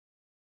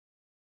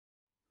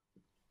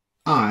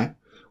I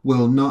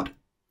will not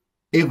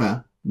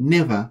ever,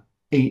 never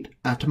eat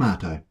a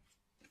tomato.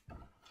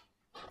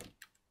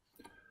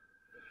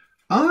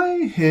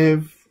 I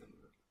have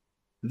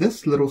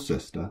this little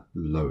sister,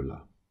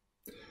 Lola.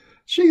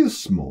 She is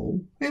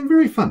small and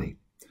very funny.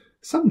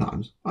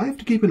 Sometimes I have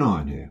to keep an eye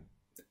on her.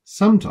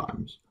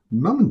 Sometimes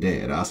Mum and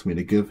Dad ask me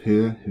to give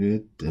her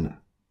dinner.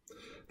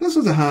 This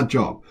is a hard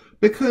job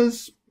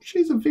because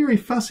she's a very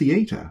fussy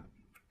eater.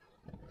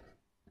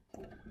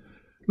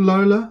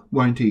 Lola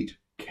won't eat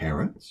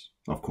carrots,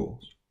 of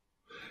course.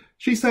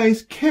 She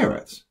says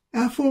carrots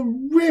are for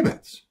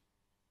rabbits.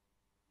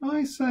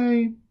 I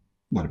say,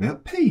 what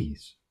about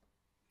peas?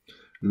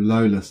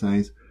 Lola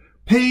says,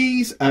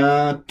 peas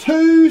are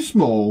too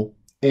small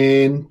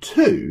and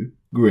too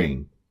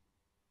green.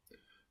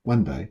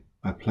 One day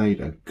I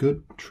played a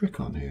good trick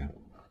on her.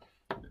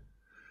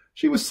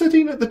 She was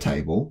sitting at the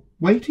table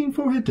waiting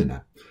for her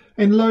dinner,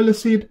 and Lola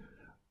said,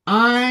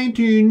 I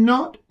do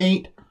not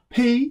eat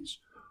peas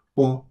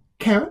or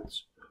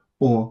carrots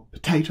or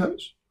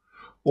potatoes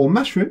or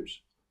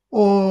mushrooms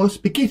or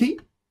spaghetti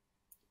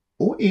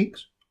or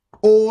eggs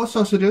or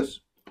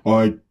sausages.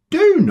 I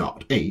do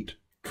not eat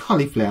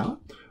cauliflower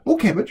or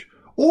cabbage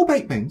or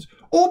baked beans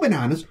or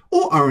bananas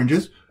or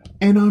oranges,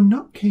 and I'm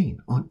not keen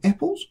on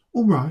apples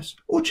or rice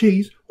or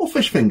cheese or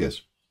fish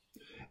fingers.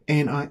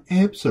 And I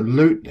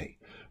absolutely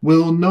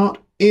will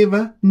not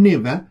ever,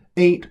 never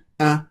eat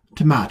a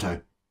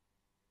tomato.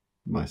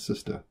 My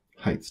sister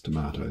hates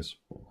tomatoes.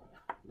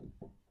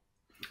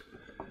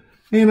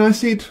 And I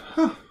said,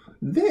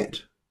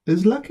 that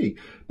is lucky,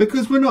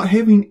 because we're not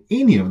having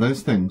any of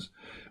those things.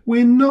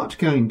 We're not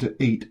going to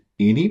eat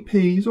any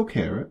peas or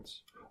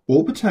carrots,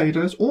 or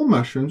potatoes, or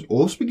mushrooms,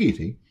 or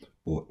spaghetti,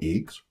 or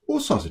eggs, or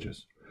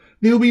sausages.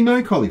 There will be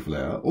no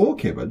cauliflower, or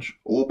cabbage,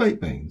 or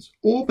baked beans,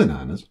 or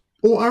bananas,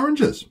 or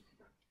oranges.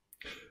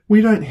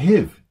 We don't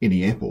have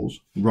any apples,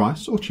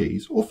 rice, or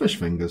cheese, or fish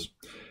fingers,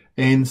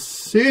 and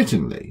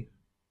certainly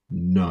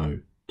no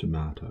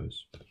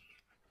tomatoes.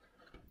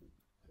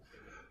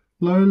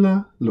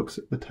 Lola looks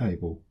at the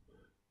table.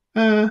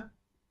 But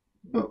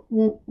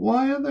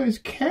why are those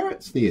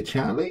carrots there,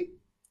 Charlie?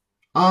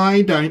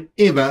 I don't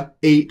ever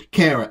eat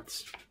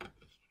carrots.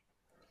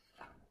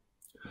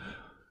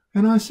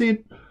 And I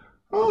said,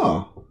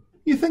 oh,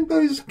 you think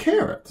those are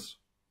carrots?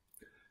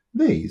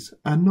 These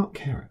are not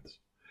carrots.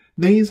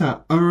 These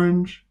are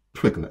orange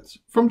twiglets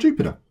from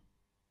Jupiter.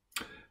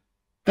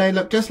 They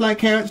look just like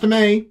carrots to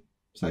me,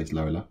 says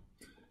Lola.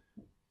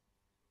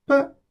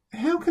 But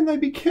how can they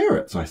be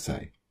carrots, I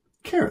say?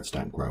 Carrots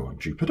don't grow on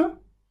Jupiter.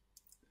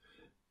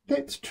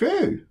 That's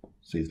true,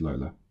 says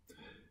Lola.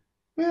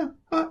 Well,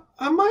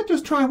 I might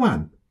just try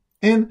one.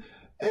 And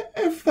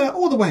if they're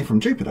all the way from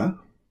Jupiter,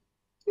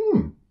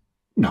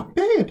 not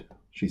bad,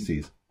 she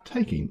says,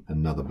 taking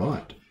another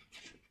bite.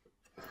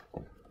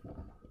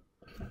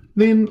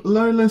 Then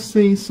Lola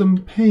sees some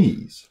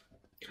peas.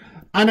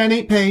 I don't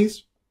eat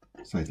peas,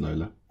 says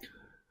Lola.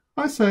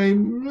 I say,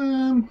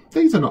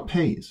 these are not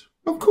peas.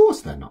 Of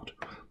course they're not.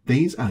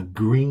 These are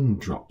green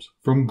drops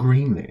from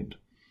Greenland.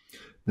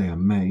 They are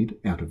made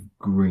out of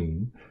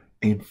green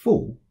and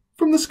fall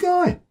from the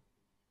sky.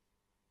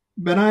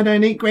 But I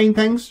don't eat green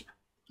things,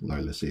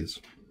 Lola says.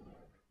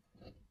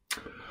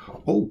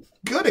 Oh,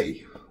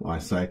 goody, I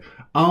say.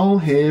 I'll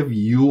have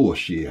your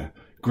share.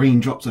 Green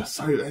drops are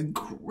so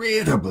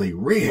incredibly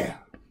rare.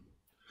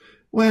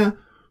 Well,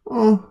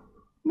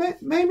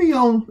 maybe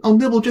I'll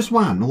nibble just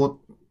one or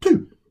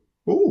two.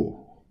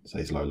 Oh,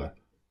 says Lola.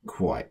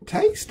 Quite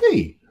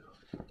tasty.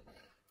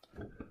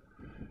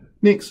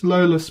 Next,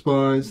 Lola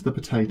spies the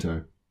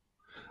potato.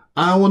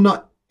 I will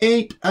not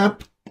eat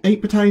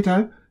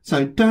potato,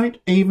 so don't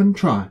even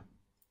try.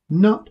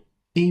 Not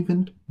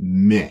even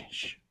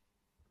mash.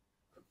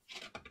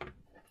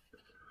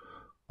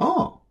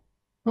 Oh,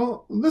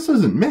 well, this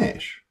isn't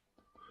mash.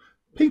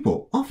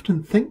 People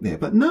often think that,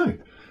 but no.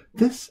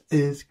 This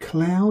is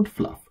cloud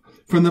fluff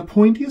from the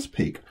pointiest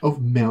peak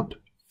of Mount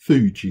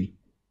Fuji.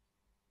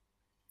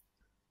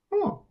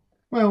 Oh,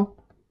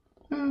 well,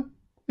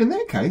 in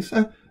that case,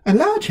 a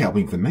large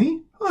helping for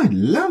me. I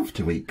love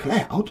to eat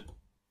cloud.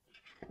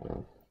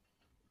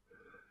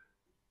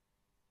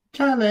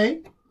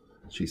 Charlie,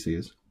 she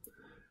says,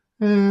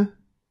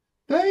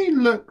 they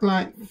look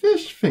like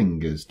fish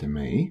fingers to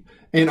me,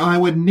 and I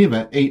would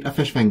never eat a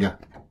fish finger.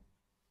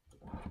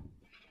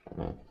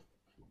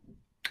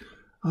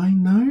 I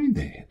know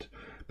that,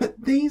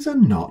 but these are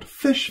not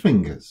fish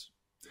fingers.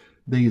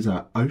 These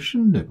are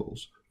ocean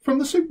nibbles from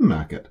the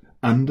supermarket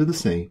under the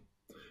sea.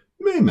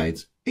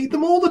 Mermaids eat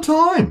them all the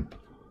time.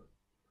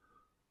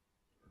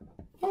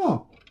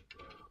 Oh,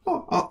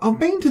 I've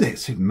been to that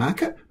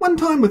supermarket one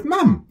time with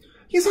Mum.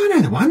 Yes, I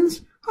know the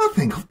ones. I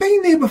think I've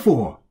been there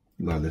before,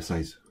 Lola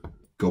says,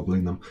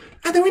 gobbling them.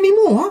 Are there any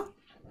more?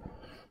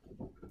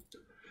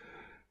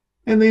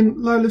 And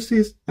then Lola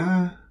says,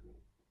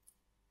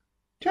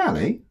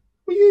 Charlie,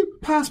 will you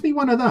pass me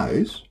one of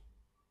those?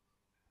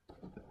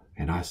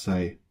 And I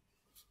say,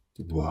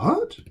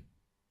 what?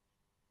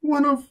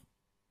 One of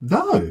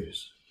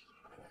those?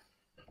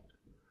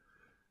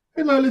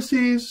 And Lola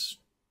says,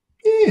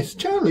 Yes,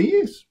 Charlie,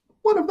 yes,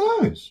 one of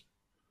those.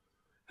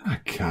 I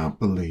can't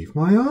believe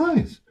my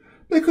eyes,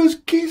 because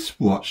guess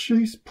what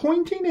she's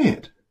pointing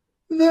at?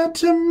 The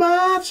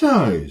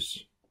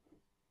tomatoes.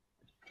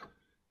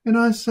 And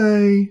I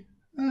say,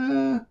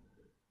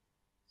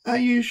 are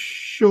you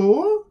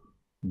sure?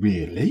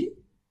 Really?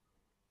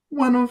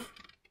 One of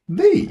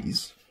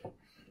these?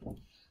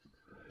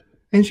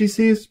 And she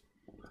says,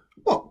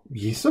 well,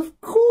 yes, of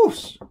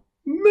course.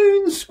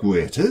 Moon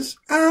squirters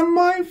are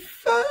my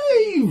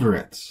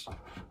favourites.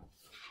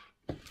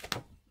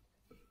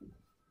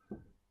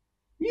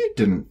 You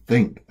didn't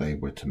think they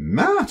were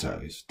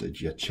tomatoes,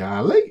 did you,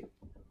 Charlie?